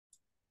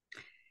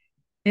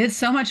It's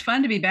so much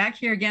fun to be back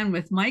here again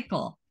with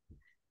Michael.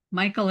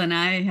 Michael and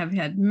I have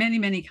had many,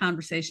 many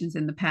conversations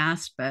in the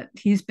past, but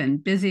he's been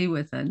busy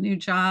with a new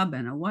job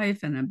and a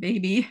wife and a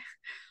baby,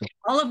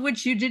 all of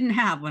which you didn't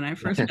have when I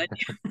first met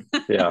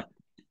you. Yeah.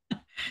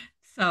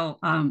 So,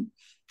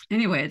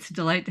 anyway, it's a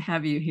delight to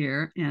have you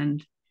here.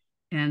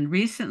 And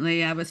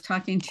recently, I was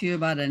talking to you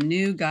about a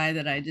new guy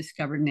that I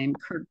discovered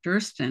named Kurt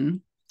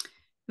Durston,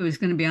 who is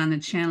going to be on the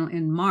channel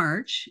in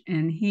March,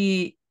 and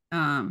he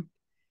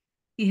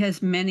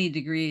has many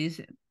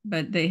degrees,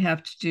 but they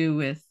have to do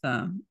with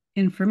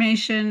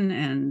information,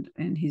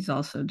 and he's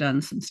also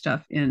done some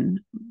stuff in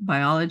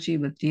biology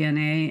with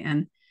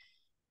DNA.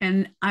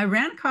 And I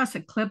ran across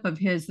a clip of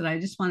his that I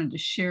just wanted to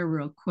share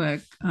real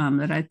quick,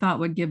 that I thought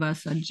would give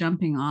us a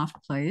jumping off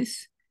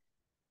place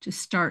to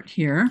start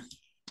here.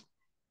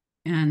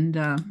 And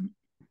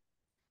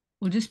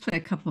we'll just play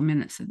a couple of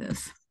minutes of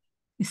this.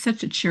 He's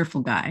such a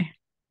cheerful guy.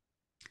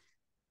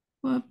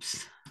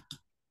 Whoops.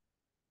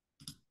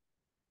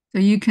 So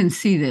you can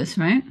see this,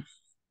 right?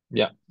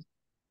 Yeah.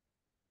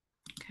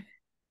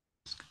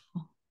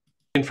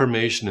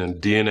 Information in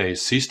DNA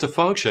ceased to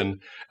function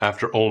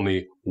after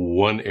only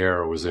one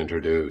error was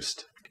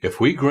introduced. If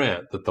we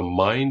grant that the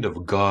mind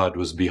of God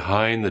was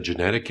behind the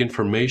genetic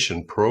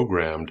information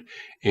programmed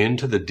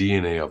into the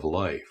DNA of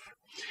life,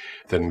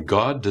 then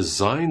God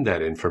designed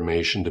that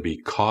information to be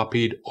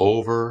copied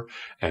over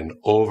and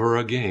over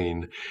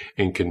again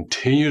and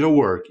continue to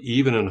work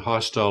even in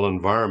hostile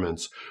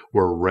environments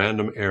where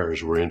random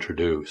errors were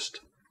introduced.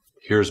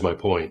 Here's my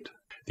point.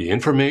 The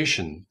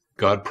information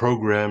God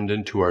programmed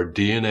into our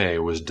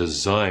DNA was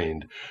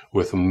designed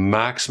with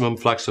maximum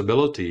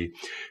flexibility,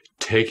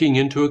 taking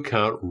into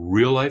account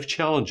real-life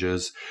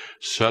challenges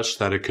such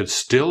that it could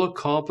still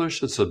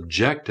accomplish its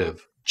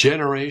objective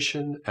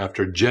generation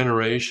after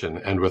generation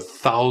and with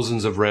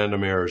thousands of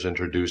random errors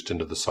introduced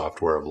into the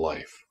software of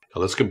life.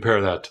 Now let's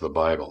compare that to the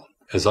Bible.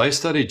 As I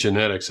studied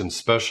genetics and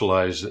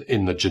specialized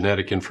in the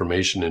genetic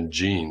information in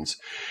genes,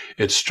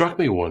 it struck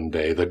me one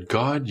day that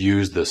God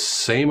used the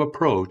same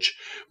approach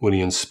when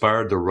he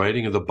inspired the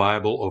writing of the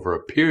Bible over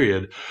a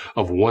period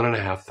of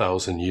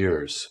 1,500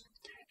 years.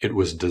 It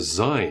was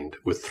designed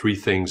with three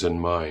things in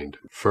mind.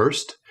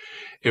 First,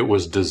 it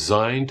was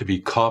designed to be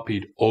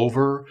copied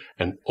over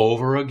and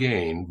over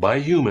again by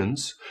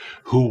humans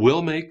who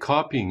will make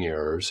copying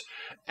errors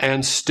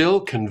and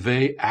still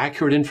convey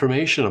accurate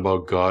information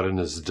about God and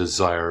his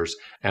desires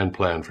and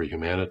plan for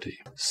humanity.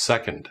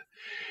 Second,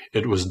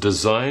 it was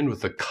designed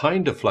with the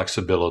kind of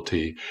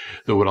flexibility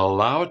that would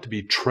allow it to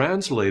be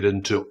translated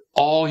into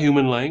all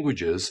human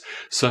languages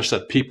such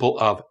that people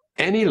of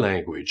any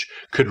language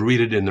could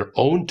read it in their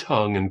own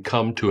tongue and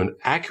come to an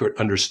accurate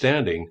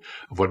understanding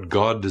of what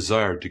God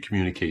desired to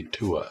communicate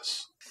to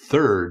us.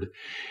 Third,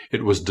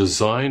 it was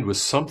designed with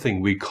something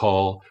we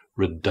call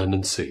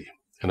redundancy,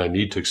 and I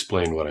need to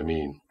explain what I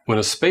mean. When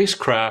a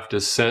spacecraft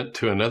is sent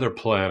to another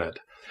planet,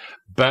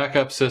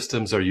 backup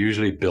systems are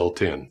usually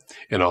built in.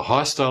 In a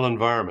hostile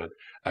environment,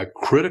 a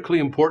critically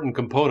important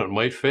component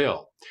might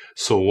fail.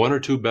 So one or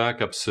two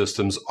backup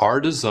systems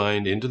are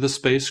designed into the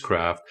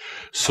spacecraft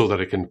so that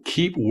it can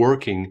keep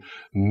working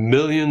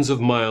millions of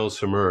miles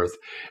from Earth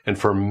and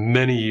for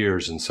many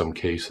years in some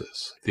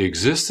cases. The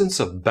existence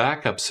of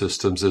backup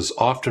systems is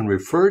often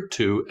referred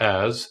to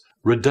as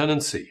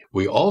redundancy.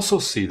 We also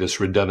see this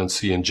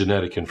redundancy in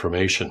genetic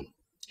information.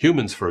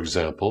 Humans, for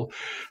example,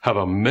 have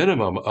a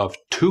minimum of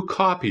 2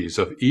 copies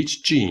of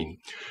each gene,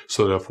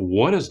 so that if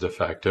one is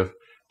defective,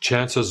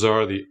 chances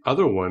are the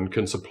other one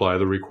can supply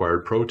the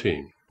required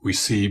protein. We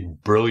see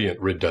brilliant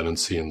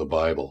redundancy in the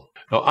Bible.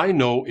 Now, I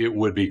know it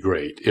would be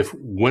great if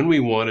when we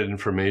wanted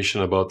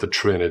information about the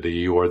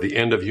Trinity or the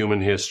end of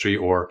human history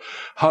or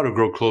how to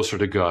grow closer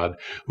to God,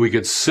 we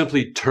could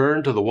simply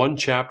turn to the one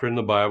chapter in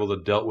the Bible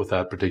that dealt with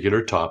that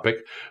particular topic,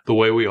 the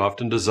way we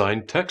often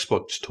design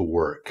textbooks to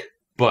work.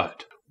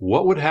 But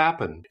what would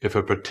happen if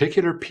a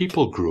particular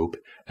people group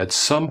at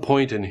some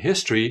point in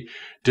history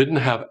didn't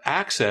have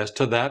access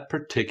to that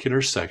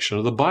particular section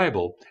of the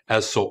Bible,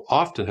 as so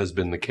often has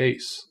been the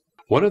case?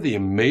 One of the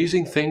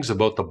amazing things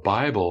about the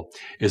Bible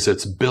is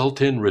its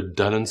built-in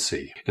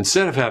redundancy.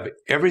 Instead of having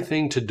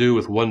everything to do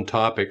with one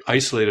topic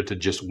isolated to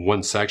just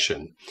one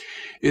section,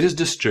 it is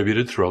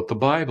distributed throughout the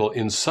Bible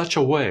in such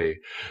a way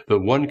that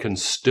one can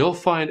still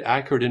find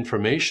accurate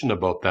information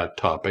about that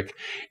topic,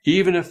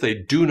 even if they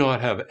do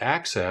not have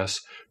access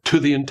to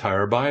the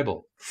entire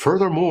Bible.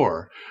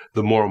 Furthermore,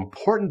 the more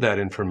important that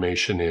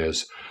information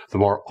is, the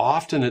more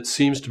often it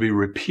seems to be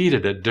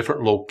repeated at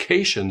different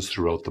locations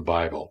throughout the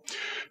Bible.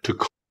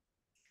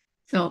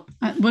 So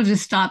we'll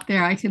just stop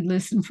there. I could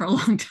listen for a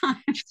long time.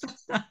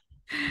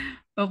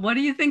 But what do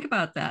you think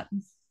about that?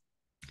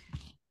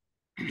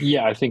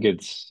 Yeah, I think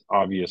it's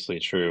obviously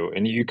true.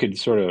 And you could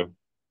sort of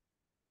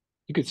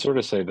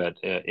say that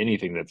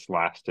anything that's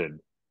lasted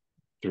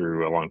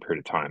through a long period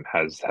of time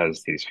has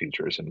these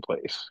features in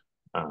place.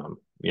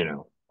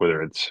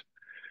 Whether it's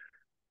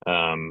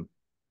um,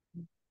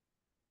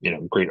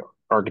 great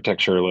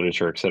architecture,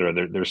 literature, et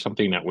cetera. There's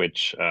something at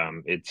which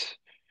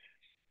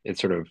it's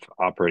sort of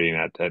operating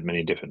at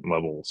many different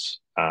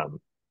levels.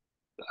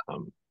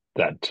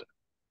 that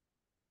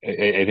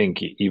I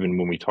think even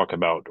when we talk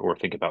about or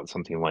think about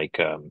something like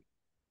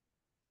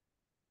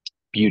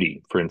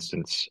beauty, for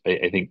instance,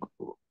 I think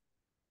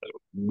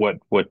what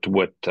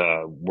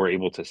we're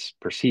able to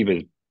perceive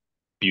as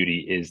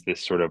beauty is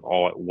this sort of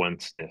all at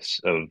onceness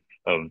of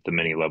the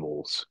many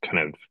levels kind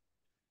of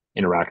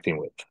interacting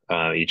with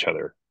each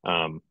other.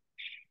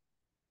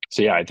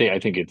 So yeah, I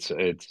think it's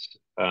a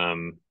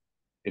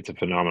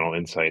phenomenal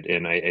insight,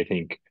 and I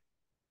think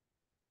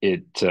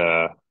it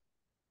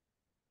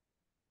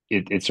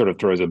it sort of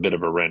throws a bit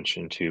of a wrench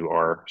into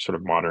our sort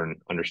of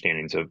modern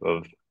understandings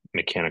of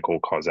mechanical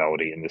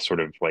causality and this sort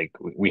of like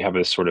we have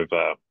this sort of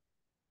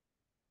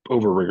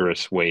over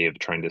rigorous way of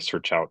trying to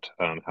search out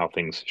how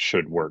things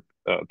should work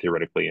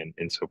theoretically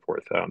and so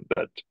forth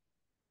that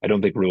I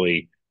don't think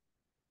really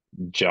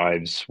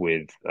jives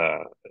with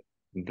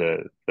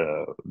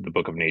the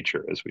book of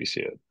nature as we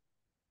see it.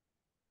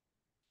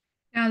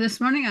 Yeah, this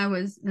morning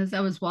as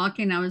I was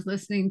walking, I was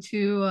listening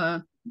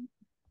to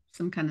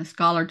some kind of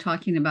scholar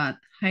talking about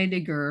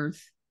Heidegger's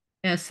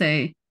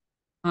essay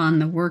on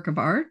the work of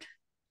art.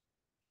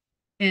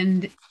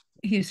 And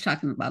he was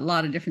talking about a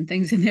lot of different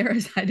things in there,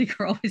 as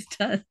Heidegger always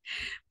does.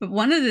 But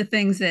one of the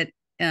things that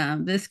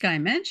this guy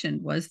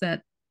mentioned was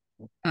that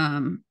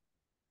when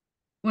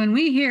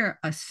we hear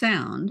a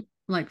sound,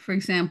 like for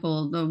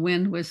example, the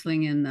wind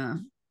whistling in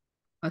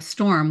a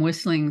storm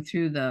whistling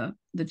through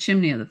the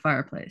chimney of the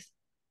fireplace,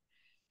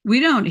 we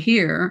don't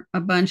hear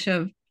a bunch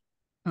of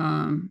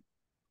um,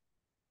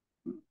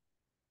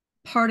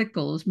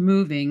 particles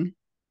moving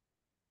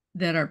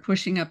that are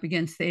pushing up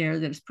against the air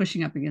that is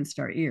pushing up against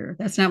our ear.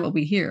 That's not what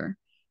we hear.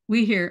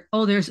 We hear,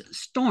 oh, there's a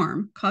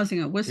storm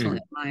causing a whistle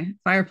in my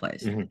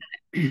fireplace.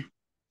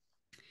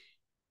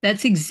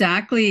 That's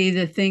exactly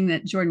the thing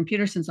that Jordan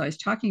Peterson's always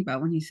talking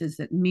about when he says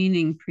that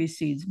meaning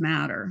precedes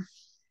matter.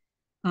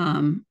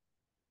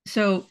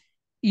 So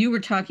you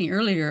were talking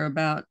earlier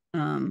about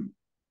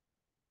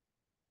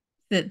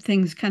that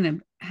things kind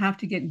of have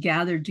to get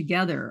gathered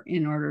together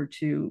in order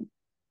to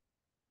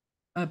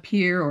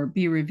appear or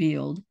be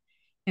revealed.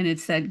 And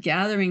it's that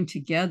gathering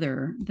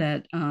together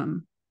that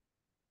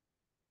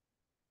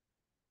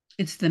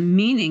it's the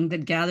meaning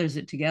that gathers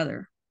it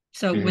together.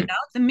 So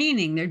without the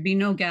meaning, there'd be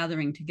no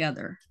gathering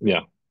together.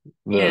 Yeah,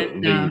 the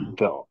And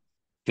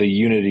the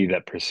unity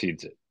that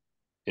precedes it,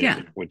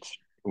 yeah,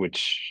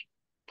 which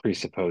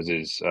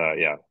presupposes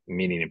yeah,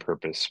 meaning and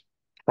purpose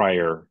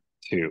prior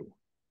to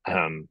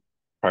um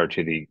prior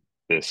to the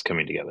this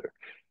coming together.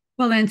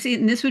 well, and see,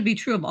 and this would be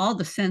true of all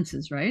the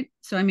senses, right?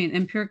 So, I mean,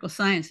 empirical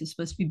science is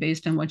supposed to be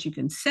based on what you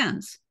can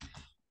sense,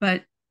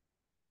 but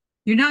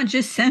you're not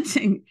just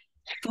sensing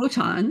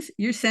photons,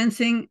 you're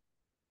sensing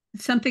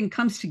something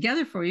comes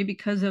together for you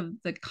because of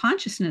the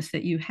consciousness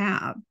that you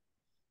have.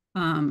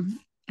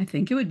 I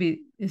think it would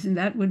be, isn't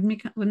that,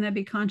 wouldn't that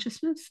be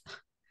consciousness?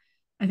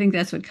 I think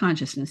that's what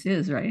consciousness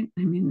is, right?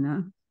 I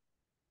mean,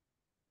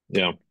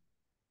 Yeah.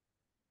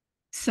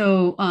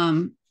 so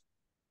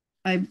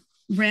I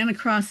ran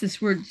across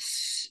this word,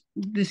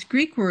 this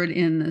Greek word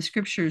in the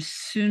scriptures,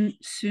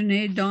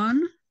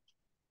 sunedon,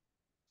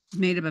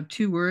 made up of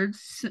two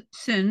words,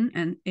 sin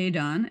and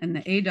adon. And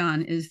the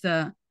adon is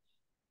the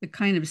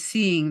kind of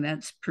seeing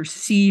that's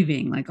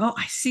perceiving, like, oh,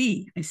 I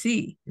see,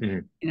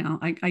 you know,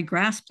 I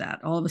grasp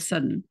that all of a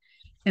sudden.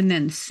 And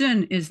then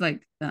sin is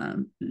like a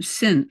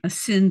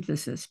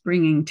synthesis,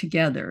 bringing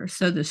together.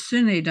 So the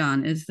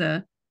synedon is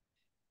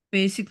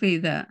basically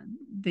the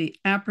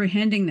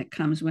apprehending that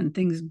comes when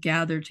things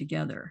gather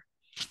together.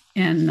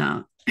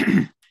 And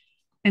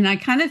and I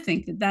kind of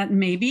think that that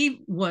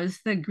maybe was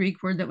the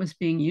Greek word that was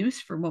being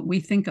used for what we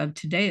think of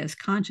today as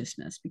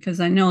consciousness, because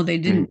I know they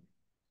didn't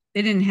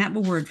have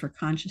a word for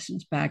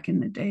consciousness back in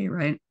the day,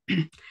 right?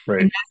 And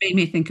Right. that made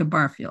me think of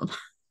Barfield.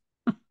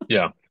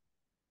 Yeah.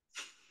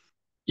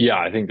 Yeah,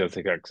 I think that's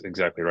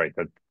exactly right.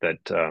 That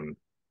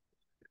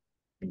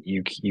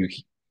you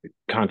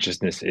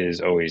consciousness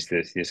is always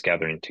this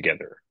gathering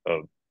together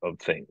of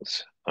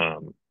things.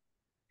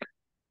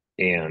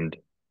 And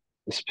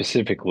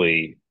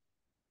specifically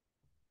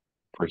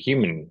for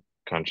human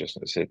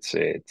consciousness, it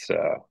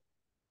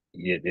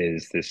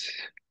is this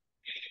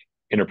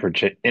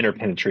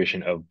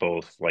interpenetration of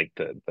both like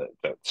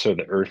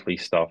the earthly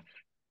stuff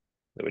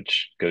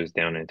which goes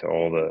down into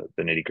all the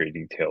nitty-gritty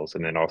details,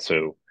 and then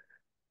also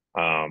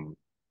um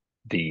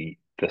the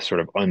sort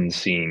of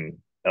unseen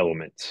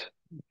elements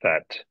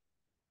that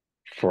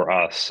for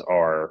us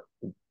are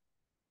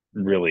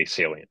really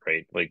salient,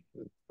 right? Like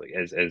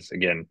as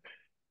again,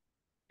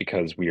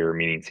 because we are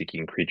meaning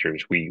seeking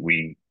creatures,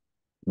 we're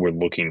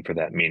looking for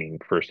that meaning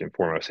first and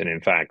foremost. And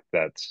in fact,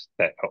 that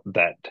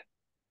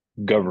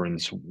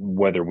governs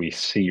whether we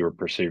see or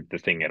perceive the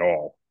thing at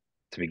all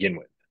to begin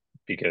with.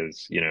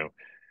 Because,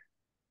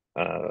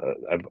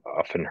 I've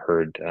often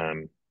heard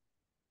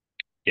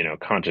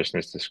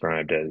consciousness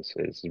described as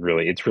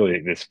really it's really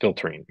this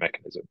filtering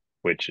mechanism,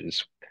 which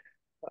is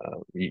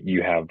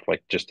you have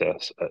like just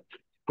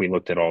we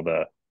looked at all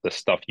the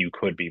stuff you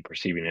could be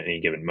perceiving at any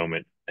given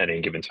moment at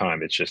any given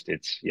time. It's just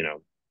it's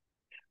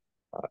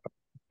uh,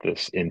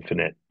 this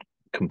infinite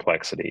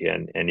complexity,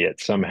 and yet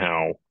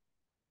somehow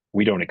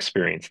we don't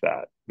experience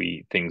that.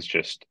 We things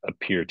just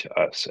appear to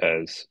us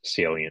as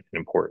salient and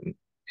important,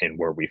 and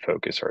where we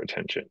focus our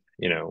attention,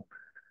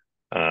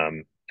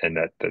 um, and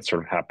that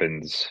sort of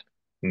happens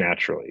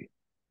naturally.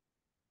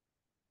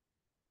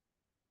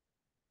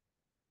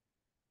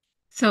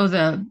 So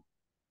the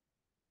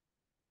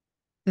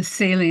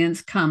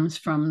salience comes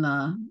from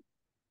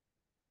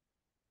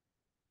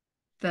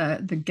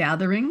the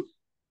gathering.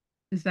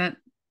 Is that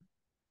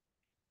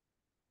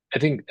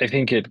I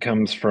think it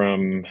comes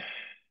from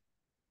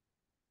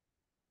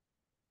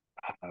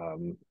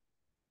um,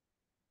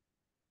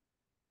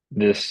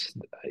 this.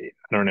 I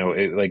don't know,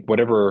 like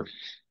whatever.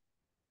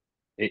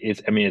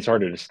 It's I mean it's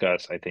hard to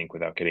discuss, I think,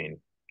 without getting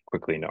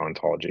quickly into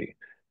ontology.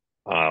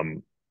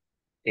 Um,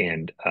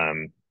 and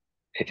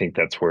I think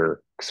that's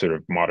where sort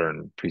of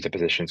modern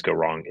presuppositions go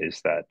wrong,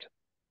 is that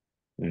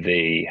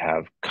they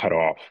have cut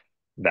off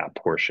that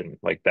portion.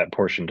 Like that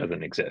portion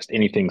doesn't exist.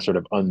 Anything sort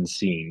of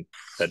unseen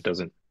that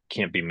doesn't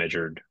can't be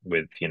measured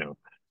with,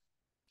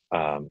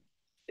 um,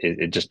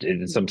 it just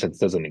in some sense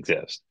doesn't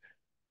exist.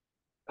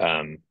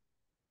 Um,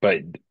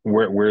 but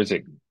where's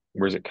it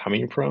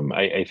coming from?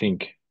 I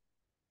think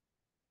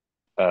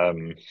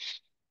um,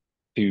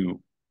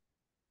 to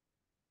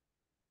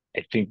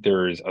I think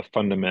there's a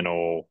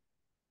fundamental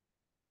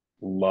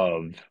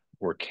love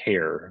or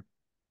care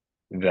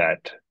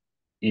that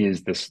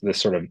is this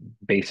sort of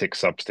basic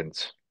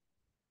substance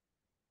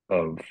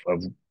of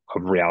of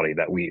reality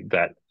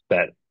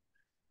that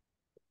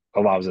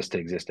allows us to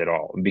exist at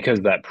all. And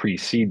because that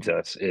precedes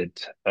us,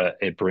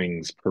 it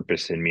brings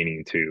purpose and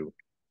meaning to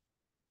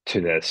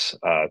this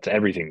to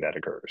everything that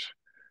occurs,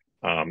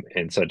 and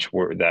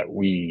that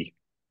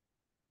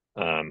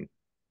um,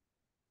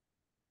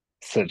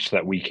 such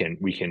that we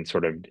can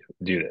sort of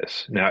do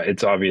this. Now,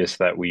 it's obvious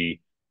that we,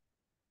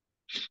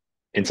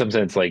 in some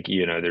sense, like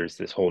there's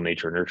this whole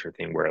nature nurture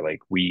thing where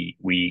like we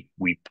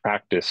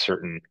practice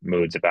certain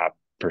modes of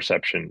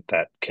perception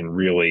that can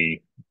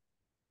really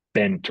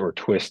bent or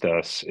twist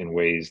us in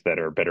ways that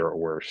are better or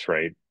worse,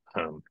 right?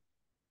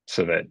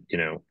 So that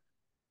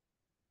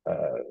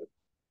uh,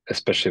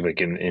 especially like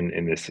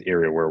in this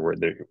area where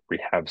we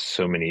have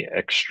so many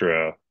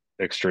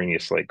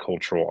extraneous like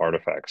cultural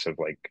artifacts of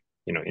like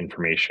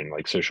information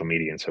like social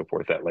media and so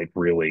forth that like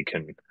really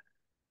can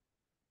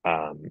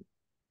um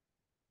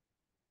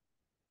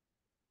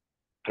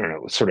I don't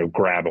know, sort of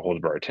grab a hold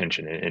of our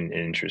attention in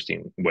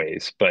interesting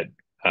ways. But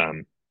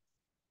um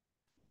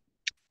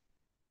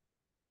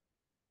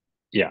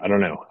yeah, I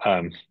don't know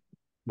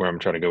where I'm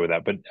trying to go with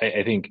that, but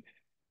I think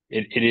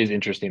it is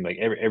interesting. Like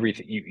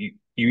everything you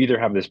either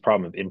have this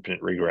problem of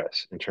infinite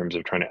regress in terms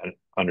of trying to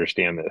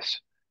understand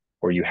this,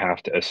 or you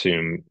have to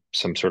assume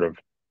some sort of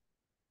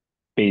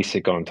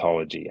basic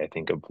ontology, I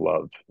think, of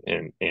love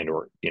and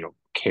or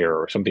care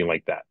or something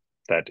like that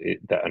that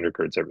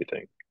undergirds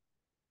everything.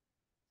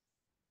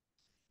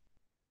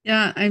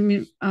 yeah, I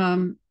mean,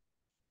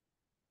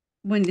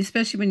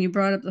 especially when you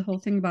brought up the whole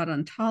thing about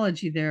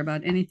ontology there,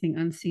 about anything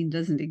unseen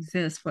doesn't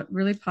exist, what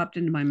really popped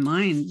into my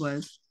mind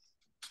was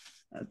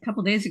a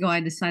couple days ago I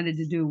decided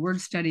to do a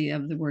word study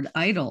of the word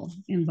idol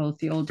in both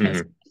the Old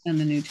Testament Hmm. and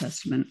the New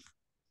Testament.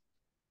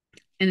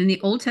 And in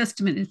the Old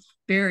Testament, it's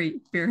very,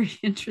 very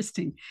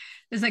interesting.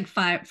 There's like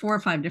 4 or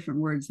 5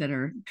 different words that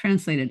are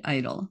translated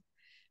idol,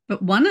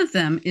 but one of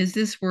them is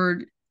this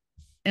word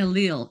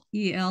Elil,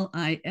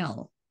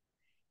 Elil.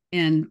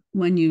 And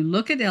when you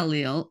look at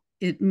Elil,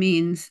 it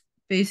means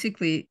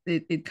basically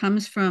it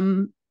comes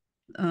from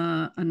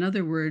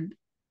another word,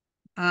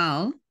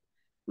 al,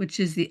 which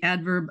is the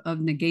adverb of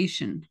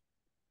negation.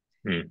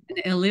 Hmm.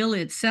 And Elil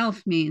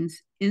itself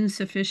means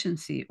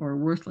insufficiency or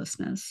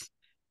worthlessness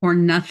or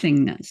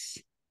nothingness.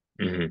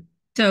 Hmm.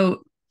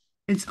 So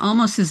it's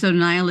almost as though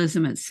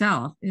nihilism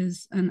itself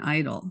is an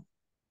idol.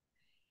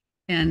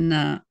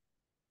 And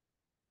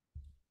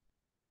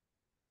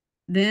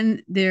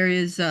then there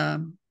is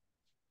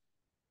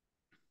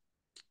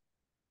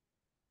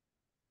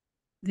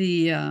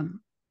the, and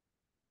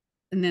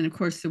then of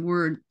course the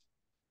word,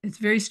 it's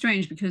very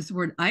strange because the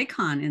word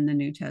icon in the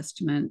New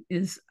Testament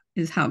is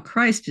how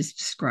Christ is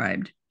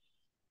described,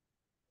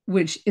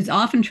 which is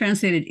often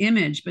translated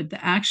image, but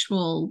the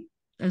actual,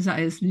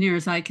 as near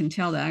as I can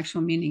tell, the actual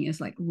meaning is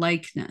like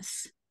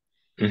likeness.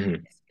 Hmm.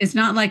 It's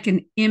not like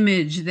an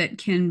image that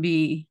can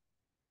be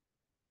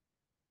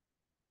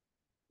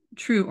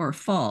true or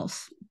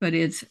false, but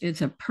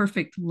it's a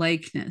perfect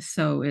likeness.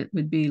 So it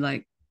would be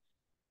like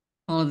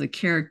all of the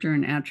character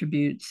and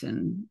attributes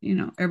and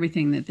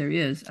everything that there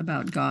is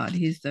about God.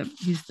 He's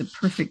the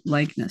perfect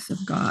likeness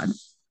of God.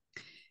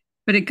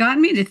 But it got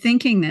me to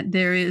thinking that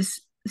there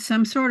is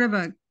some sort of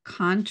a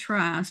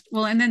contrast.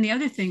 Well, and then the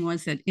other thing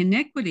was that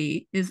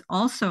iniquity is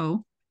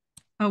also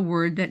a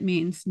word that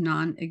means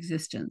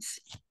non-existence.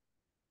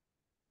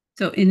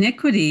 So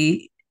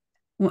iniquity,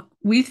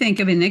 we think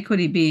of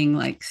iniquity being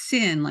like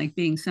sin, like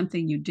being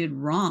something you did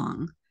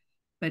wrong,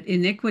 but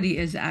iniquity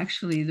is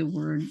actually the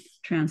word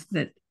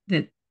that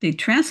they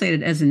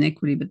translated as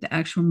iniquity, but the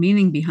actual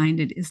meaning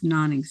behind it is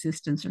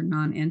non-existence or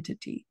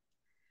non-entity.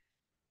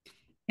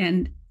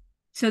 And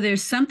so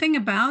there's something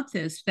about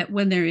this that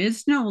when there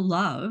is no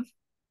love,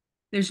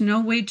 there's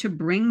no way to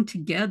bring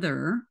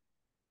together,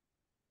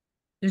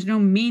 there's no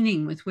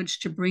meaning with which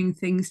to bring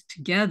things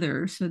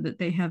together so that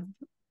they have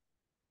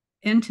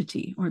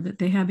entity or that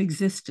they have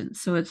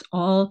existence. So it's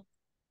all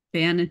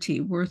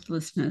vanity,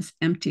 worthlessness,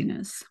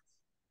 emptiness.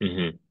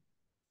 Hmm.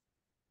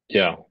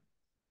 Yeah.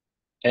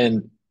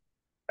 And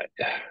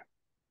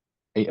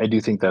I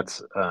do think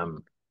that's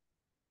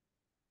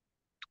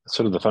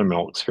sort of the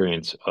fundamental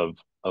experience of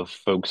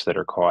folks that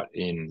are caught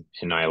in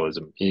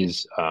nihilism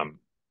is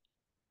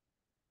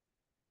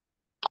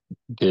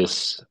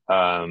this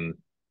I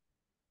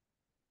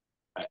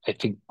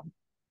think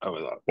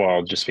well,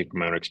 I'll just speak from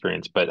my own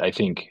experience, but I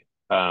think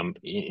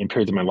in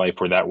periods of my life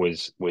where that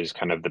was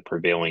kind of the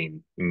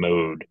prevailing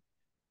mode,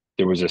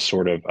 there was a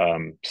sort of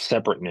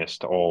separateness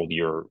to all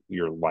your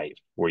life,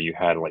 where you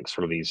had like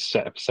sort of these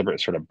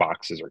separate sort of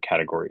boxes or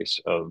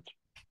categories of,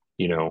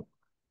 you know,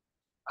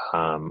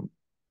 um,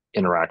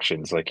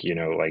 interactions, like,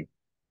 like,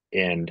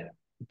 and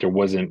there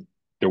wasn't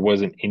there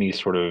wasn't any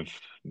sort of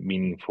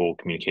meaningful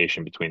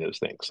communication between those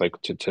things, like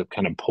to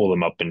kind of pull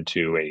them up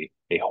into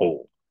a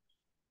whole.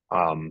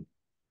 Um,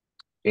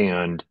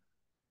 and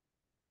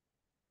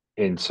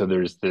and so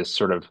there's this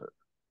sort of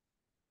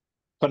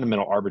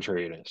fundamental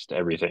arbitrariness to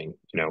everything,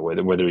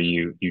 whether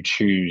you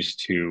choose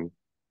to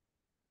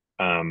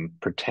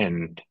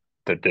pretend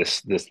that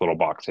this little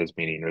box has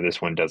meaning or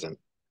this one doesn't.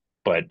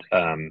 But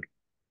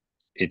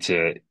it's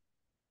a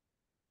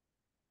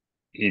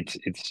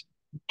it's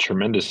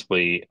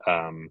tremendously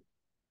I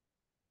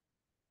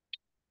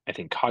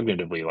think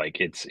cognitively, like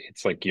it's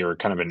like you're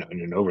kind of in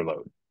an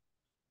overload,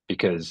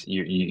 because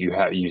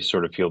you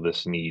sort of feel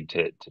this need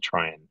to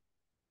try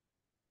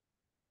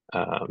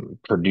and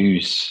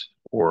produce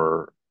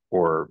or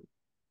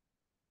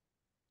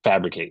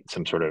fabricate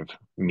some sort of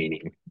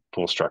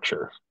meaningful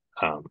structure,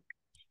 um,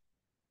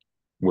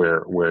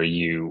 where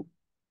you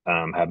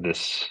have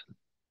this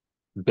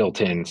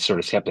built-in sort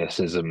of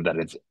skepticism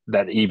that's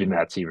even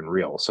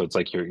real. So it's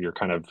like you're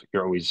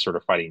always sort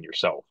of fighting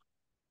yourself,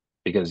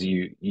 because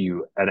you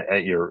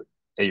at your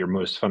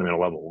most fundamental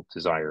level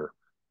desire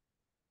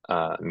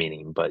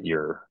meaning, but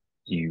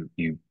you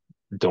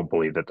don't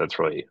believe that that's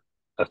really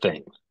a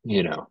thing,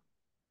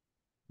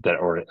 that,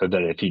 or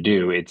that if you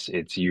do, it's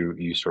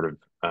you sort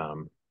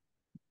of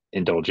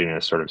indulging in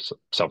a sort of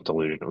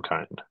self-delusion of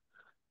kind.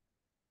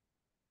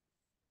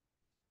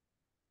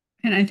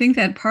 And I think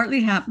that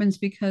partly happens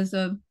because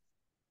of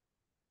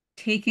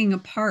taking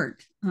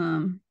apart,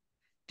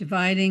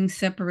 dividing,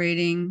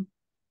 separating.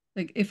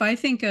 Like if I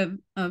think of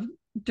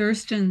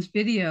Durston's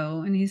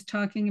video and he's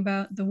talking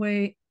about the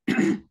way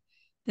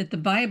that the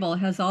Bible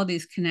has all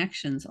these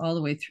connections all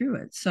the way through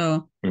it.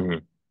 So Hmm.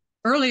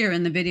 earlier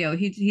in the video,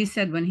 he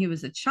said when he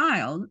was a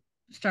child,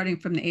 starting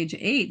from the age of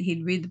 8,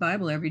 he'd read the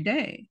Bible every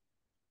day,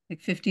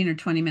 like 15 or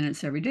 20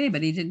 minutes every day,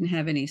 but he didn't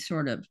have any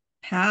sort of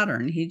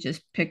pattern. He'd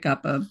just pick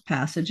up a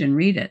passage and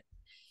read it.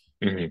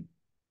 Hmm.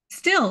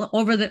 Still,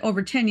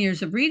 over 10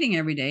 years of reading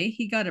every day,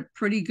 he got a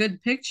pretty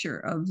good picture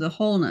of the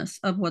wholeness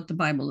of what the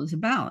Bible is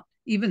about,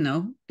 even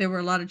though there were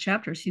a lot of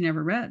chapters he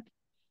never read.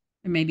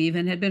 And maybe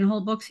even had been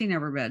whole books he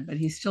never read, but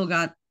he still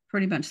got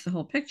pretty much the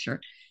whole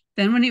picture.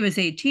 Then when he was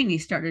 18, he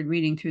started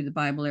reading through the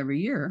Bible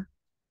every year,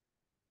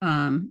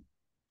 um,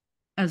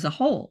 as a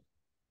whole.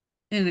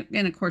 And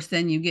of course,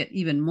 then you get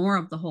even more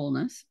of the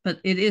wholeness, but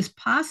it is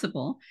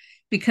possible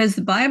because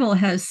the Bible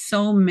has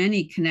so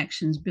many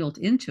connections built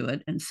into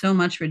it and so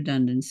much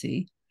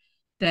redundancy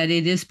that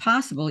it is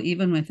possible,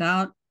 even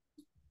without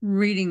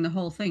reading the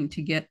whole thing,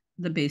 to get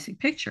the basic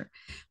picture.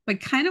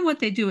 But kind of what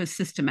they do with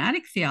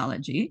systematic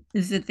theology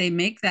is that they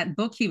make that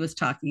book he was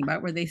talking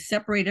about, where they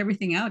separate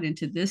everything out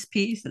into this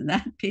piece and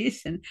that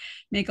piece and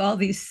make all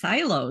these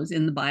silos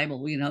in the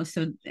Bible,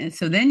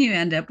 so then you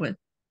end up with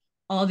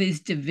all these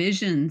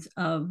divisions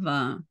of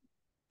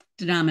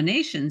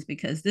denominations,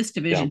 because this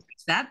Yeah. division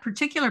takes that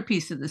particular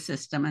piece of the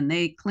system and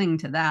they cling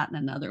to that, and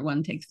another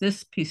one takes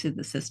this piece of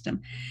the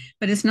system.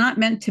 But it's not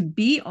meant to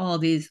be all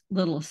these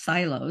little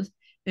silos.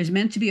 There's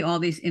meant to be all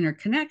these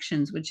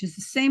interconnections, which is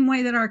the same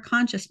way that our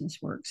consciousness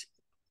works,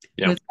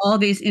 Yeah. with all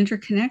these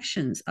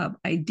interconnections of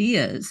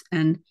ideas.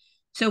 And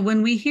so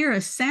when we hear a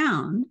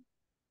sound,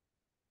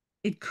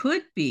 it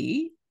could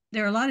be,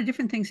 there are a lot of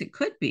different things it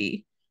could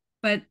be,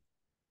 but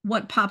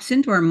what pops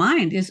into our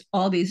mind is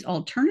all these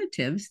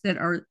alternatives that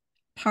are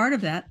part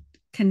of that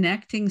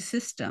connecting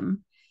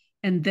system.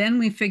 And then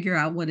we figure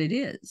out what it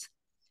is.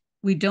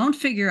 We don't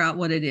figure out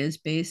what it is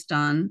based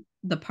on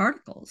the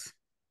particles.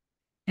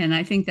 And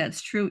I think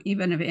that's true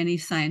even of any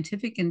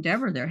scientific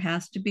endeavor. There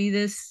has to be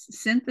this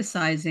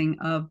synthesizing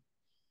of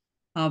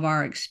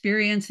our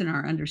experience and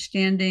our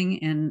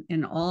understanding and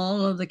in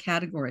all of the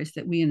categories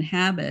that we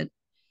inhabit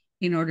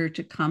in order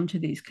to come to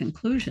these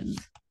conclusions.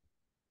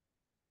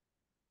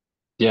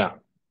 Yeah.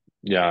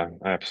 Yeah,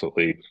 I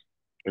absolutely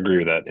agree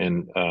with that.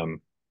 And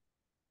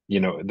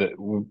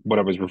what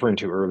I was referring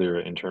to earlier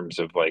in terms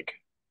of like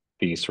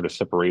these sort of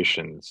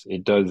separations,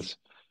 it does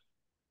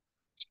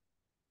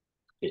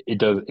it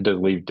does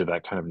lead to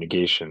that kind of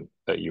negation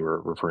that you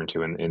were referring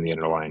to in the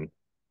underlying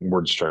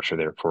word structure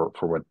there for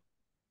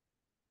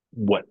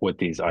what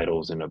these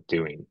idols end up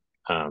doing.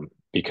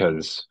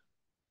 Because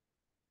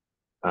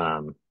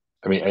I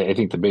mean, I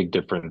think the big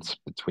difference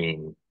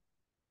between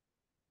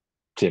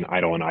an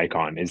idol and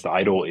icon is the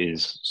idol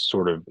is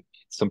sort of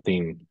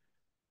something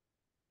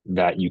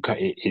that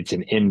it's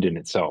an end in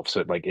itself.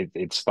 So like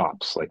it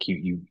stops. Like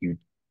you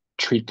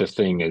treat the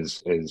thing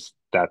as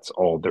that's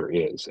all there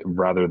is,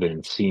 rather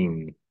than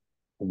seeing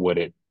what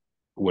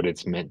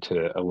it's meant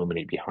to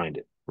illuminate behind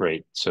it,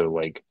 right? So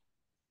like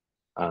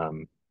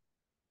um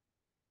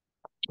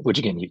which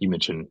again you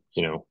mentioned,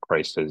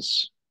 Christ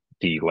as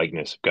the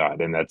likeness of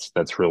God, and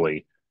that's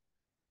really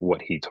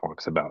what he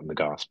talks about in the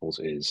Gospels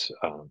is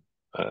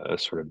a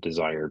sort of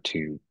desire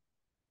to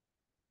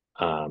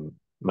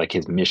like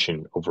his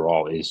mission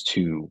overall is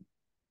to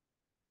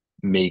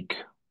make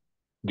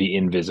the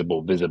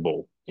invisible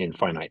visible in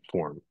finite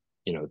form,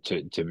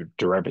 to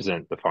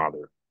represent the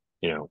Father,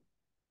 you know,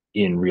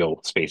 in real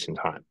space and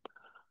time.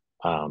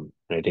 And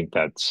I think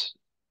that's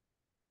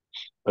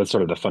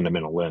sort of the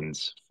fundamental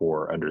lens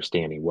for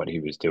understanding what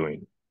he was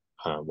doing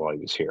while he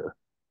was here,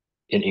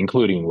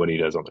 including what he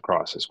does on the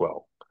cross as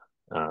well.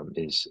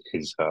 Is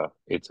it's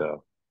a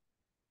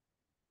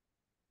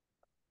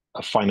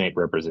finite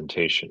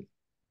representation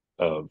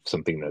of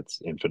something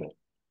that's infinite.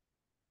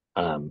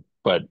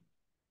 But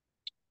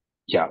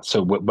yeah,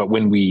 but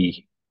when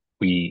we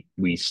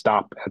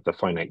stop at the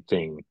finite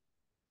thing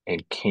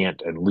and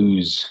can't and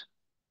lose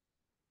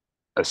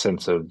a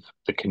sense of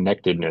the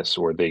connectedness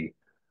or the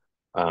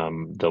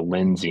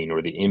lensing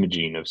or the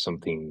imaging of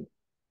something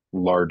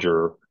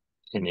larger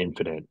and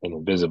infinite and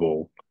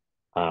invisible,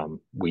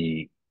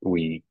 we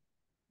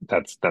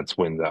that's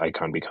when the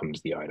icon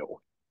becomes the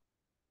idol.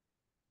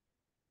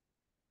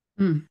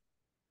 Mm.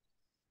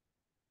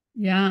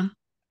 Yeah.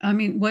 I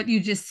mean, what you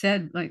just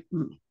said, like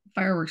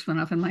fireworks went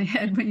off in my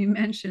head when you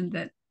mentioned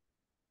that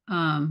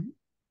um,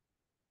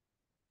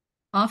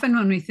 often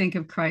when we think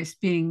of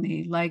Christ being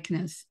the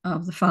likeness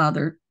of the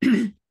Father,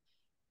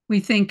 we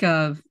think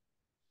of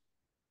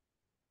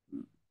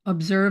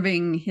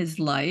observing his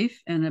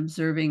life and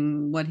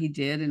observing what he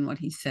did and what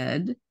he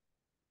said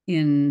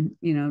in,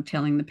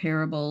 telling the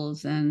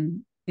parables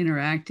and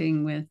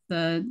interacting with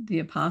the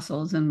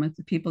apostles and with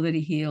the people that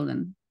he healed.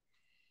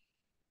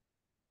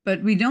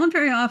 But we don't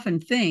very often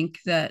think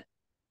that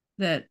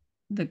the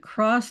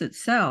cross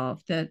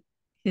itself, that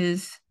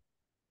his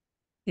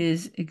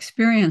his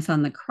experience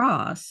on the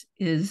cross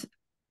is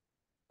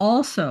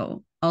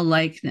also a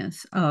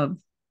likeness of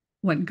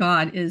what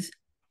God is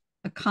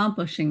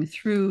accomplishing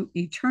through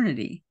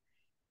eternity.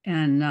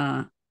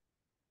 And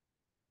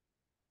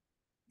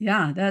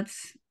yeah,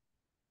 that's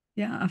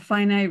a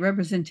finite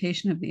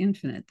representation of the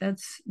infinite.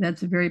 That's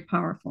very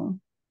powerful,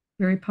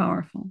 very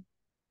powerful.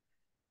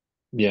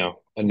 Yeah,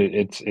 and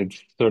it's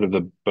sort of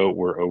the boat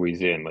we're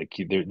always in. Like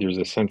there's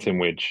a sense in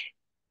which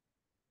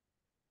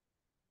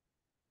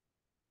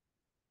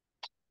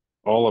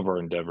all of our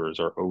endeavors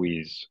are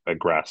always a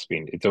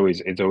grasping. It's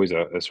always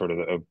a sort of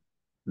a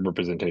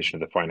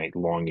representation of the finite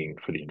longing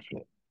for the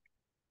infinite.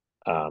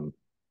 Um,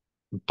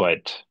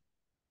 but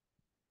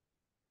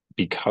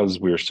because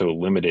we're so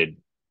limited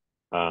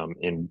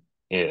in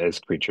as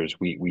creatures,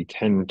 we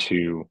tend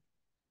to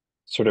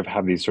sort of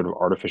have these sort of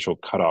artificial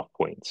cutoff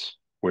points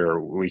where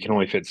we can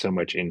only fit so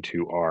much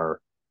into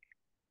our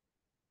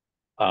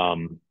I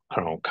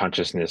don't know,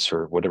 consciousness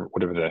or whatever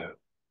the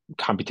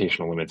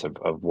computational limits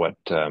of what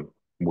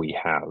we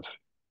have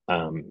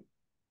um,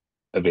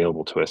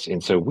 available to us,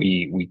 and so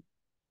we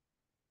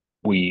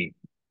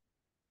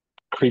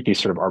create these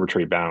sort of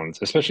arbitrary bounds,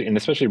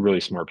 especially really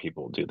smart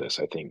people do this,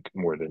 I think,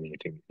 more than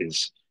anything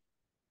is,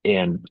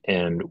 and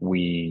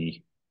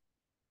we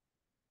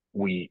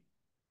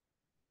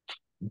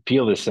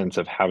feel this sense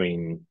of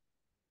having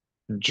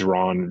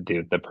drawn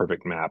the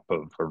perfect map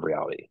of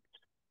reality.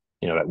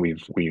 That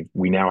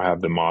we now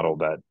have the model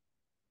that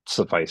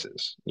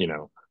suffices.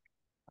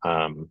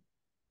 Um,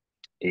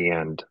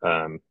 and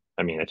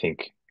I mean, I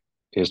think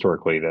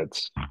historically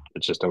it's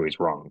just always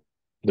wrong.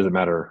 It doesn't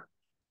matter,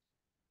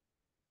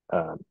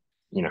 um,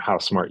 how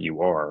smart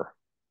you are.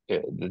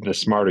 The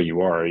smarter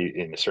you are,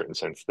 in a certain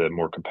sense, the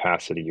more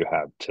capacity you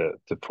have to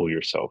fool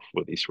yourself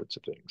with these sorts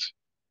of things,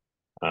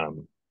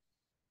 um,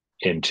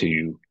 and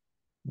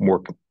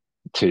more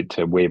to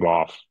wave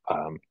off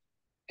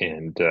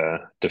and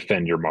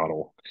defend your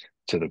model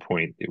to the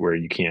point where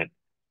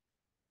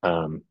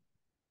um,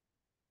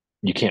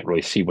 you can't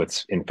really see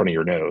what's in front of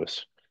your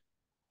nose.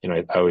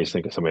 I always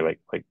think of somebody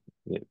like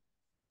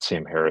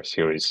Sam Harris.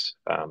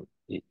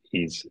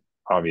 He's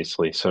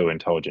obviously so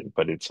intelligent,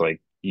 but it's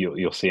like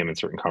you'll see him in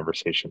certain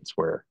conversations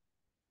where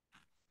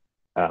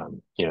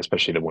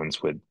especially the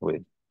ones with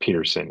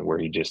Peterson, where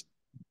he just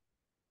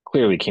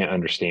clearly can't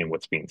understand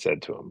what's being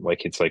said to him.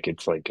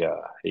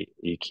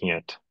 He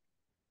can't.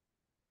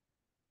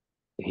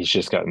 He's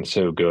just gotten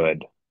so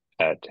good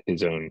at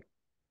his own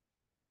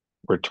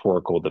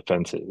rhetorical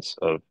defenses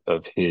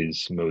of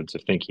his modes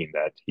of thinking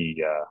that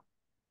he's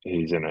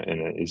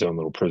in his own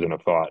little prison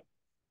of thought.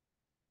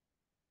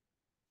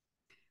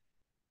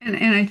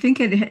 And I think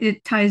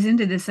it ties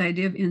into this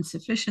idea of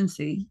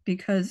insufficiency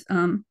because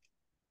the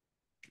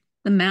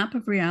map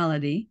of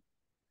reality.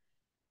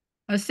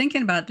 I was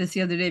thinking about this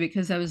the other day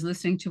because I was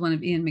listening to one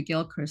of Ian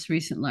McGilchrist's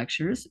recent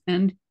lectures,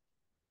 and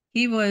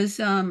he was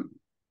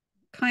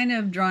kind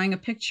of drawing a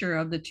picture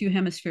of the two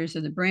hemispheres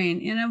of the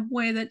brain in a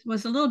way that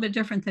was a little bit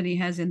different than he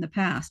has in the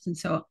past. And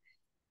so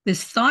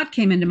this thought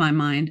came into my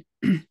mind.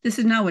 This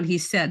is not what he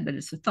said, but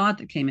it's a thought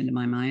that came into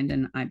my mind,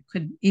 and I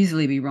could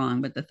easily be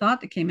wrong. But the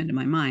thought that came into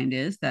my mind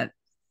is that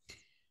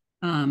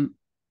um,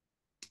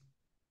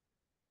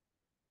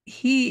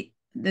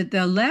 that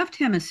the left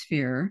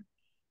hemisphere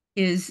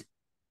is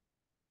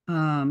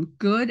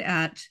good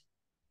at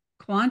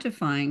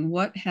quantifying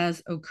what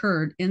has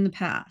occurred in the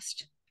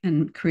past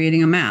and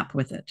creating a map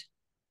with it.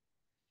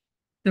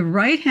 The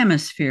right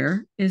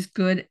hemisphere is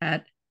good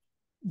at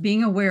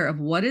being aware of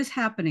what is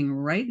happening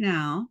right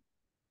now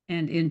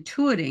and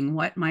intuiting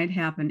what might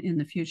happen in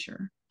the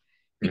future.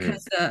 Mm-hmm.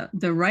 Because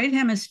the right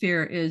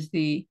hemisphere is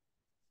the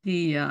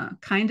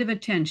kind of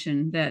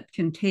attention that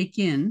can take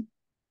in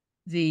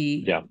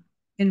the Yeah.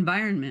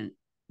 environment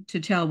to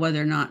tell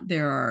whether or not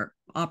there are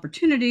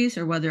opportunities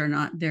or whether or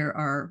not there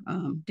are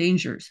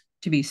dangers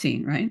to be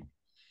seen, right?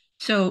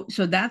 So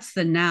that's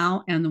the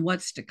now and the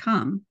what's to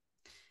come.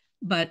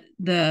 But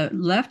the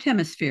left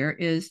hemisphere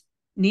is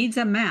needs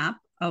a map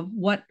of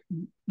what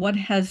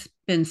has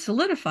been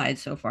solidified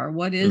so far,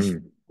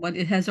 Mm-hmm. what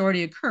it has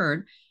already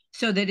occurred,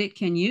 so that it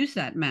can use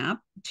that map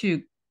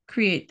to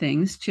create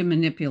things to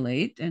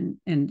manipulate, and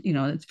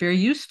it's very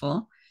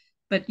useful.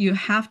 But you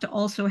have to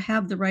also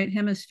have the right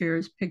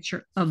hemisphere's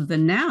picture of the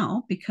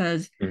now,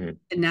 because Mm-hmm.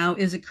 the now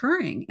is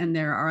occurring and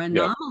there are Yep.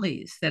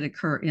 anomalies that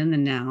occur in the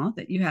now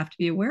that you have to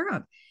be aware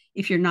of.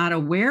 If you're not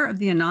aware of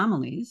the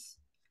anomalies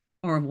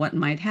or of what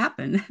might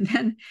happen,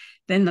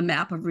 then the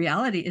map of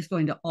reality is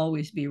going to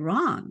always be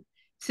wrong.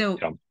 So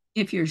Yep.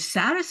 if you're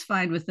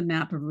satisfied with the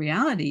map of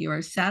reality, you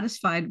are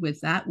satisfied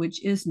with that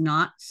which is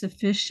not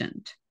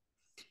sufficient.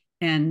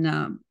 And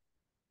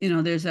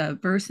there's a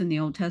verse in the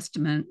Old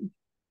Testament,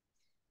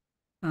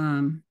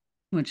 um,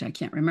 which I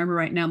can't remember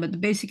right now, but the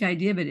basic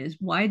idea of it is,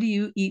 why do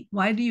you eat?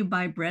 Why do you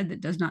buy bread that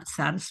does not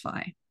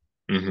satisfy?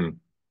 Mm-hmm.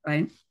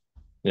 Right?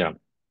 Yeah.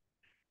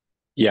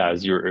 Yeah.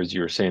 As you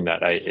were saying that,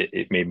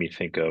 it made me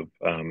think of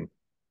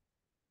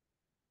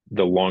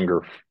the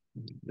longer,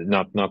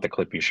 not the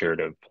clip you shared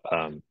of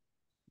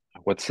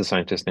what's the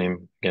scientist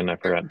name again? I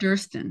forgot.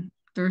 Durston.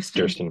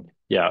 Durston.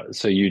 Yeah.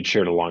 So you'd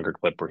shared a longer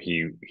clip where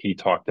he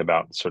talked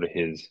about sort of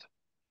his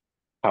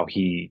how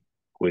he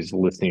was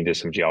listening to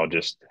some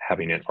geologists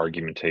having an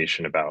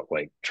argumentation about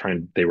like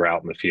they were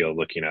out in the field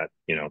looking at,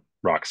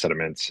 rock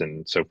sediments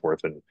and so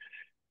forth, and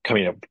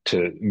coming up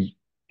to,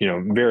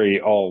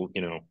 very all,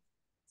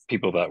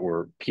 people that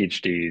were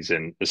PhDs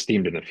and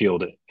esteemed in the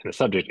field in the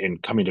subject,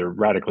 and coming to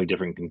radically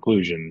different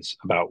conclusions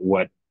about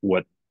what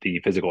the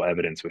physical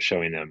evidence was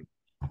showing them.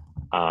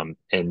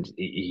 And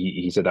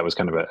he said that was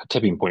kind of a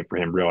tipping point for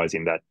him,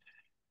 realizing that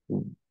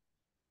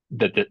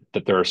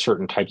there are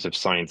certain types of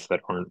science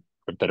that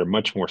are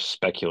much more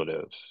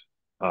speculative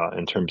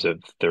in terms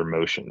of their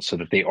motions, so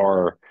that they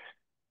are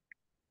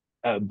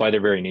by their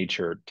very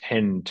nature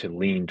tend to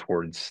lean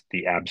towards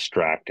the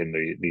abstract and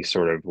the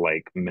sort of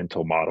like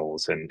mental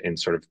models and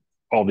sort of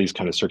all these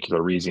kind of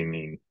circular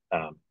reasoning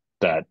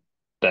that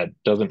that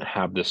doesn't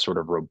have this sort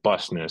of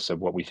robustness of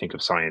what we think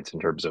of science in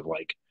terms of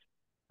like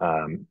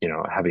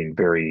having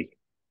very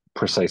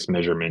precise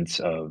measurements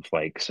of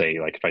like, say,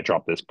 like if I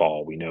drop this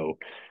ball, we know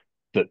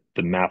that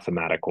the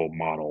mathematical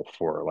model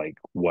for like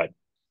what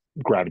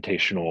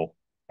gravitational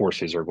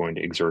forces are going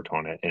to exert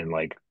on it, and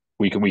like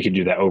we can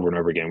do that over and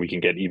over again. We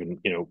can get even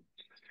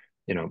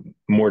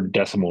more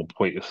decimal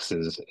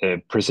places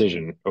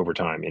precision over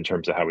time in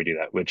terms of how we do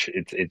that, which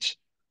it's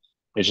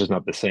just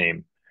not the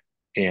same.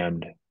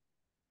 And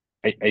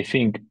I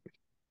think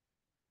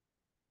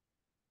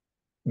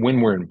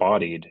when we're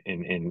embodied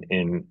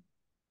in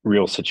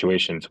real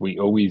situations, we're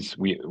always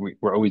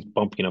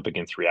bumping up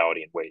against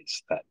reality in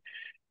ways that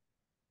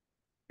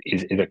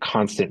is a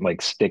constant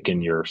like stick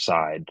in your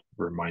side,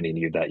 reminding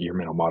you that your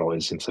mental model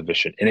is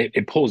insufficient, and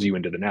it pulls you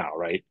into the now,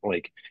 right?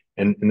 Like,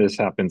 and this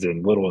happens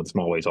in little and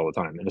small ways all the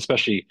time, and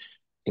especially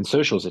in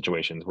social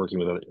situations, working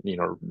with other,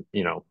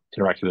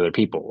 interacting with other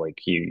people. Like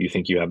you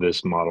think you have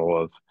this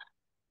model of,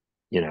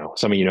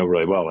 something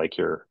really well, like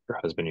your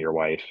husband or your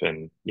wife,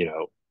 and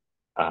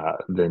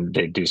then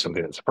they do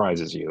something that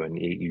surprises you,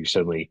 and you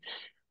suddenly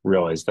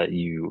realize that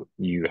you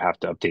have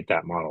to update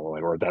that model,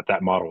 or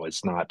that model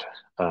is not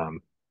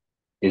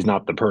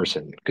the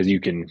person, because you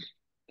can,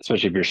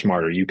 especially if you're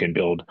smarter, you can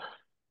build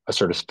a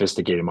sort of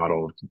sophisticated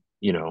model of,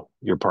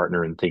 your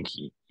partner, and think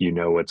you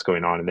know what's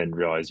going on, and then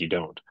realize you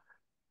don't.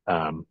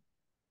 Um,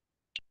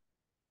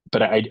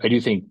 but I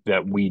do think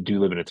that we do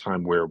live in a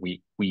time where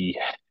we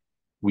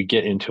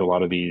get into a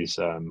lot of these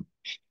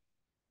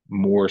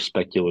more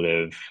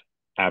speculative,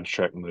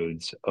 abstract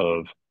modes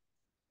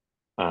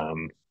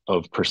um,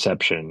 of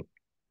perception,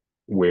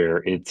 where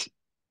it's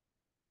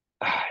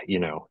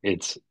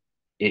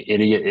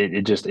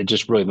it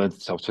just really lends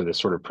itself to this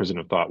sort of prison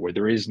of thought where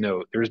there is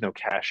no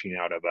cashing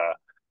out of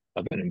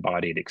an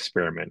embodied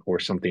experiment or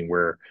something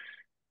where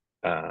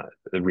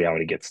the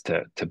reality gets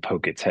to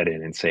poke its head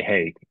in and say,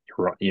 hey,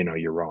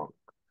 you're wrong.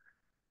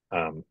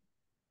 Um,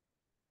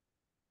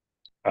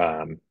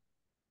 um,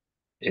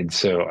 and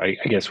so I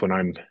guess when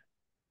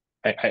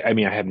I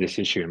mean, I have this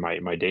issue in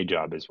my day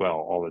job as well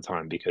all the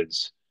time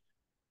because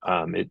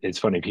it's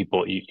funny,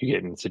 people, you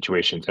get in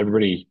situations,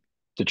 everybody,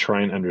 to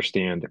try and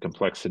understand the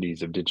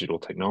complexities of digital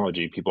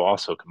technology, people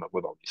also come up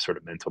with all these sort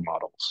of mental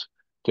models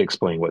to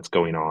explain what's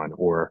going on,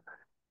 or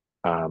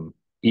um,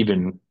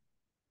 even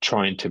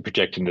trying to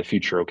project into the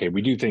future. Okay,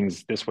 we do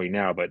things this way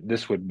now, but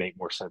this would make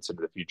more sense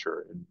into the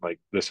future, and like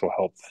this will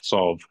help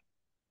solve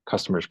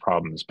customers'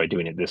 problems by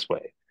doing it this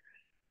way.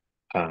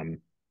 Um,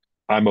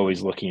 I'm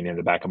always looking in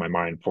the back of my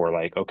mind for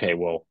like, okay,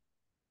 well,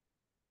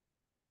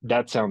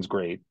 that sounds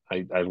great.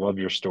 I love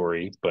your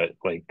story, but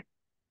like,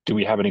 do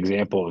we have an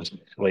example of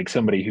like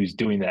somebody who's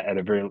doing that at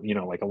a very,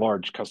 like a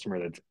large customer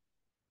that's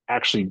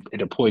actually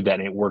deployed that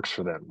and it works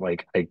for them?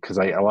 Like, because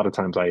a lot of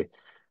times I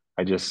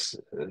just,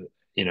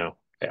 you know,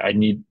 I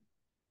need,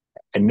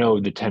 I know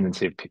the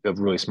tendency of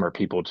really smart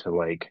people to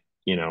like,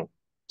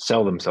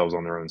 sell themselves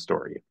on their own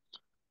story.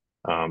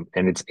 And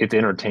it's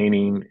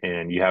entertaining,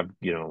 and you have,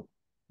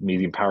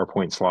 amazing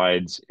PowerPoint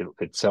slides.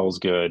 It sells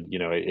good,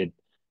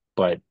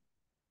 but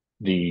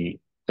the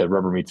the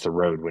rubber meets the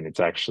road when it's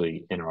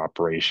actually in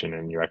operation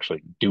and you're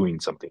actually doing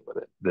something with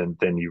it.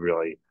 Then you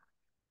really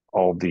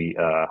all the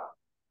uh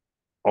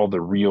all the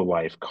real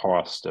life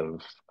cost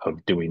of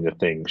doing the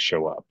thing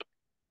show up.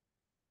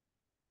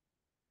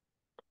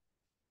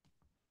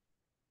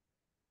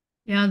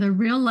 Yeah, the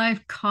real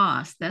life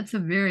cost. That's a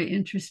very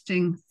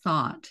interesting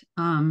thought.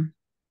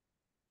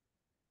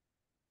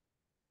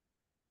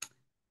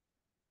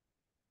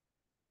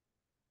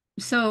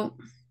 So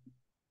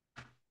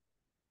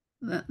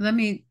let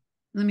me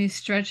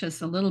stretch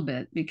us a little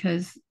bit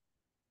because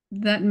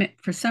that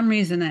for some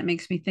reason that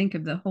makes me think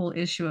of the whole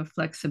issue of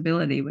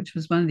flexibility, which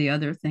was one of the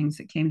other things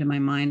that came to my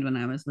mind when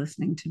I was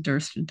listening to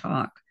Durston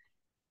talk.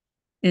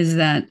 Is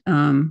that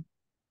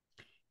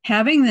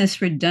having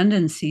this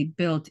redundancy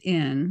built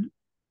in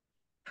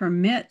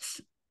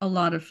permits a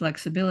lot of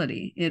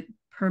flexibility. It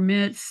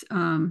permits,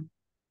 well,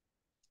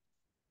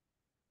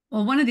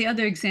 one of the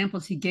other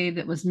examples he gave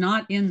that was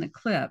not in the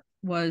clip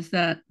was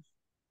that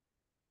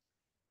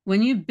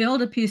when you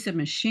build a piece of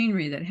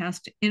machinery that has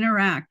to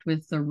interact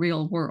with the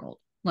real world,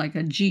 like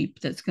a Jeep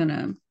that's going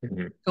to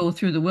Mm-hmm. go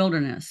through the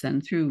wilderness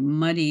and through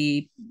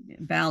muddy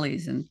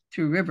valleys and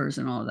through rivers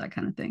and all of that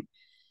kind of thing,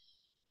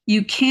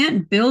 you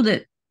can't build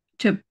it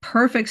to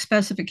perfect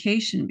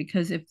specification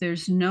because if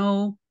there's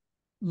no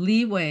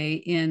leeway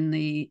in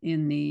the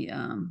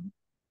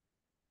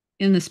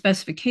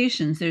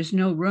specifications, there's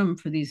no room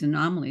for these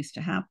anomalies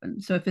to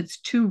happen. So if it's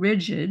too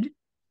rigid,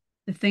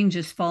 the thing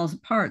just falls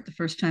apart the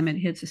first time it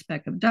hits a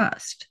speck of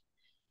dust.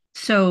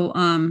 So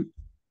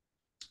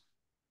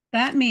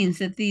that means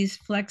that these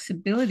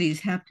flexibilities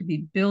have to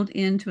be built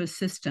into a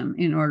system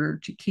in order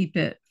to keep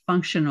it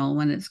functional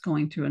when it's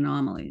going through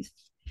anomalies.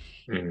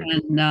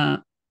 Mm-hmm.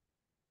 And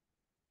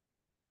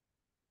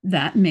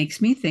that makes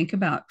me think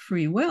about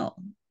free will.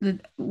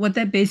 What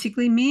that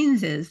basically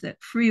means is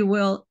that free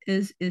will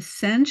is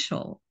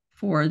essential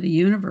for the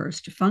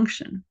universe to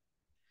function.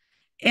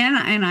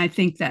 And I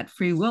think that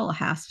free will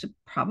has to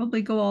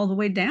probably go all the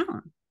way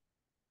down,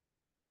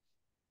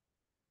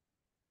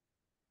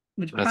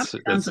 which That's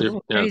probably sounds that's a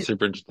little yeah, it's crazy.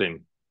 super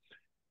interesting.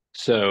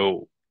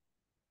 So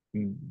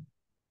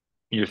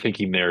you're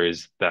thinking there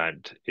is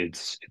that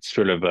it's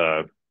sort of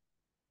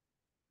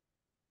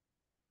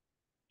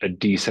a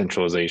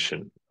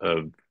decentralization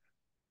of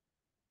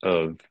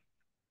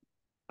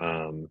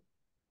um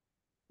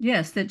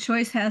Yes, that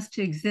choice has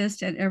to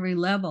exist at every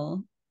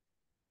level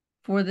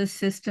for the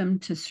system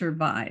to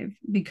survive.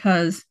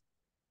 Because,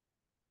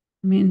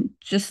 I mean,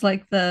 just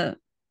like the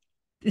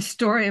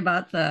story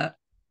about the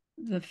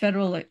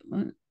federal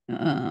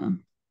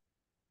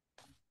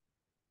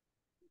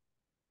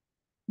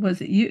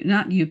was it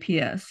not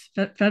UPS,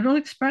 Federal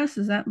Express?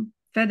 Is that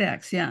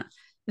FedEx? Yeah,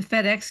 the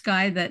FedEx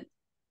guy that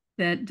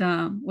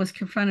was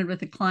confronted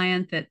with a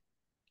client that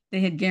they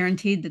had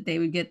guaranteed that they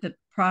would get the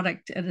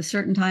product at a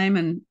certain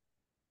time,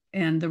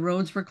 and the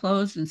roads were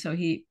closed, and so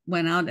he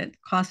went out at the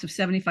cost of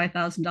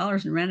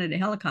 $75,000 and rented a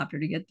helicopter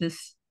to get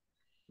this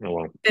oh,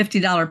 well.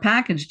 $50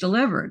 package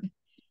delivered.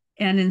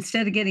 And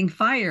instead of getting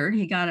fired,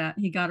 he got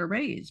a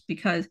raise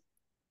because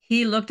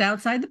he looked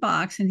outside the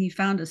box and he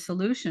found a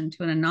solution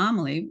to an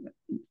anomaly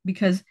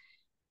because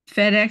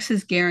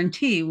FedEx's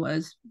guarantee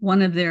was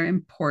one of their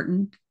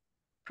important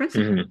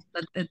principles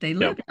Mm-hmm. that they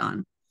Yeah. lived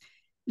on.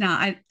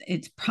 Now,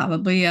 it's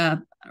probably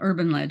a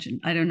urban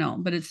legend. I don't know,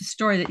 but it's a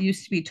story that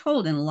used to be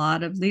told in a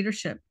lot of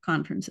leadership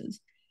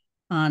conferences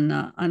on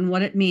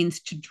what it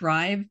means to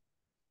drive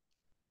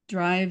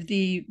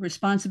the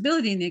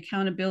responsibility and the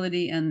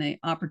accountability and the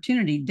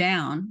opportunity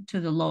down to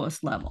the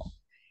lowest level.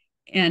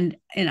 And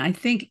I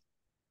think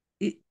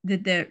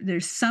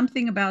there's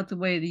something about the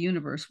way the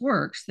universe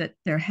works that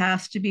there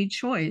has to be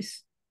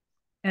choice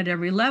at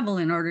every level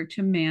in order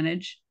to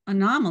manage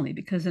anomaly,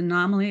 because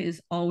anomaly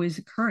is always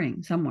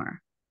occurring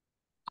somewhere.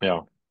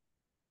 Yeah.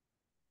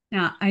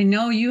 Now, I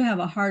know you have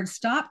a hard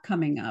stop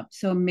coming up,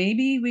 so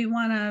maybe we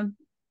want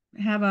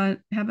to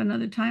have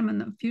another time in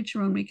the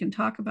future when we can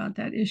talk about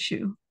that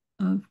issue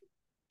of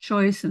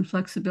choice and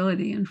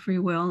flexibility and free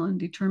will and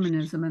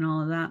determinism and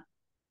all of that.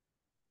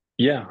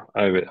 Yeah,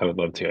 I would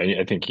love to.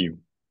 I think you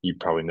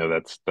probably know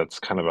that's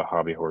kind of a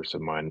hobby horse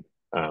of mine,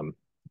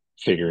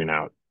 figuring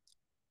out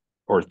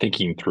or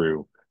thinking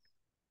through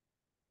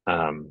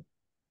um,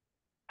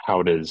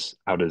 how does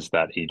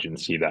that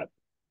agency, that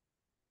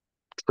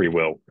free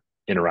will,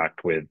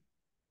 interact with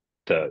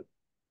the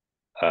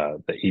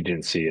the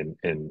agency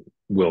and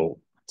will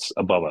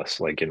above us,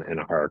 like in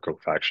a hierarchical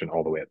faction,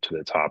 all the way up to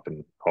the top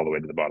and all the way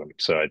to the bottom.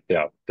 So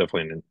yeah,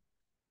 definitely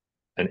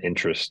an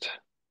interest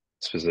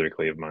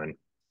specifically of mine.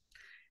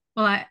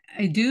 Well,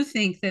 I do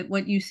think that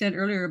what you said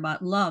earlier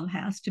about love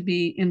has to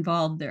be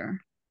involved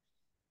there.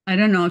 I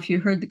don't know if you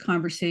heard the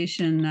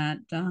conversation that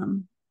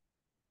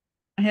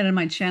I had on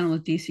my channel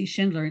with DC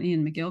Schindler and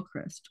Ian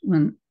McGilchrist,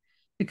 when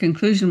the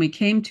conclusion we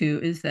came to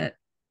is that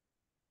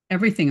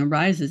everything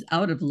arises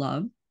out of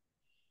love.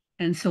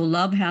 And so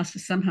love has to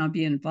somehow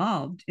be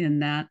involved in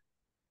that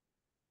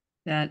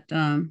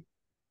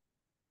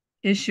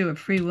issue of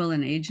free will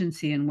and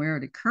agency and where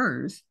it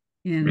occurs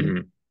in Hmm.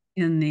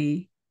 in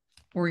the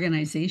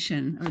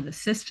organization or the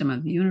system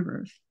of the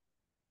universe.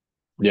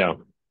 Yeah,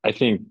 I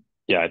think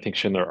I think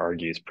Schindler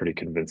argues pretty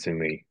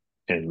convincingly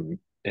in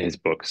his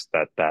books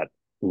that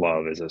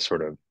love is a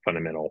sort of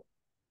fundamental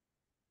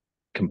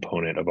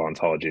component of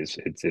ontologies.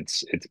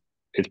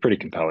 It's pretty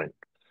compelling.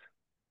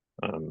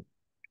 Um,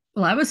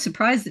 Well, I was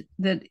surprised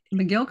that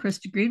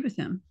McGilchrist agreed with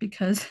him,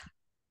 because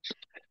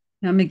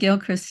now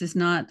McGilchrist is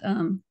not.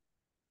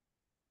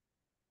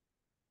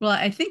 Well,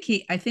 I think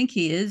he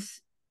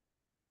is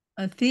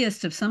a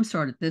theist of some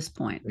sort at this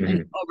point. I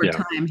think over yeah,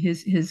 time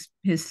his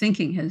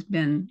thinking has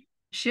been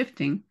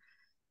shifting,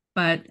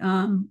 but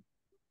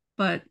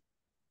but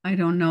I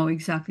don't know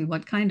exactly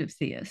what kind of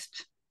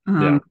theist.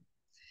 yeah,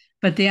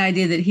 But the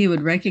idea that he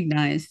would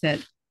recognize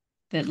that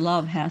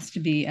love has to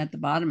be at the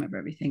bottom of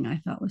everything, I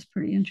thought was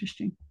pretty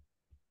interesting.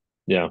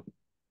 yeah,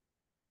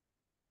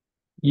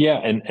 yeah,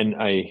 and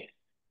I,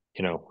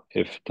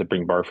 if to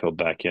bring Barfield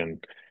back in,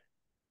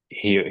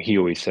 he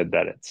always said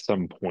that at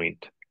some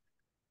point,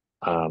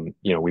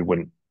 we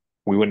wouldn't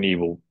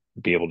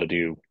be able to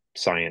do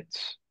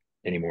science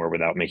anymore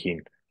without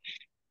making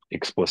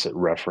explicit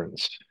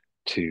reference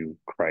to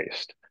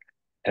Christ.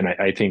 And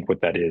I think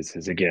what that is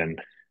again,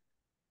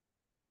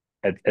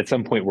 at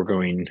some point we're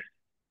going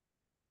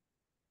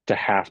to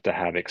have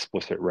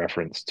explicit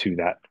reference to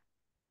that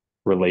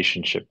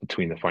relationship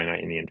between the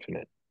finite and the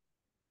infinite.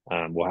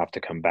 We'll have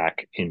to come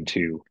back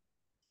into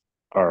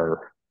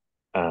our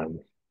um,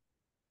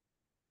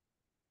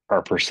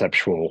 our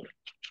perceptual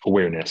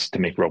awareness to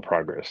make real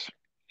progress.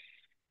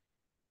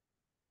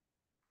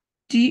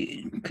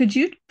 Could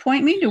you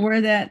point me to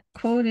where that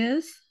quote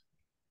is?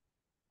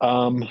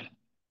 I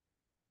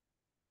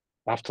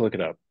have to look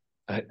it up.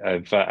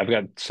 I've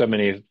got so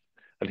many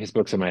of his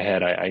books in my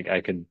head.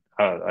 I could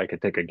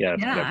take a guess,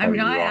 Yeah, but I'd I mean,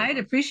 probably be wrong. I'd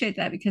appreciate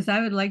that, because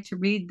I would like to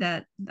read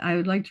that. I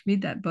would like to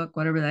read that book,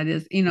 whatever that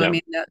is. I Yeah,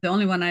 mean, the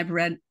only one I've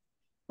read,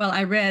 well,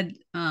 I read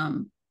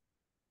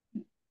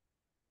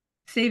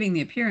Saving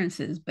the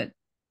Appearances,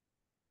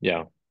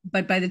 yeah,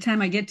 but by the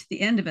time I get to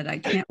the end of it, I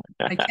can't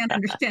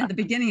understand the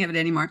beginning of it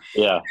anymore.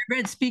 yeah. I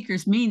read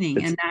Speaker's Meaning,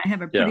 It's and I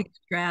have a yeah, pretty good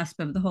grasp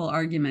of the whole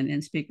argument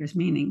in Speaker's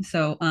Meaning.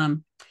 So,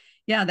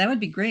 yeah, that would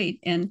be great.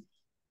 And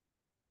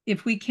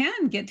if we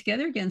can get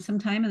together again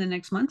sometime in the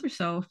next month or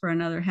so for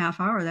another half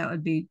hour, that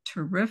would be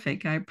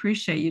terrific. I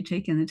appreciate you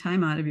taking the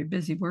time out of your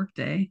busy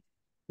workday.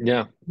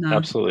 yeah. Uh,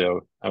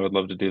 Absolutely. I would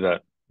love to do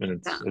that,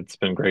 and yeah. it's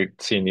been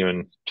great seeing you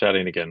and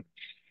chatting again.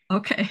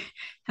 Okay.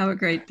 Have a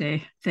great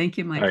day. Thank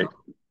you, All right,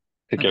 Michael.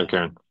 take Bye care, bye.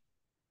 Karen.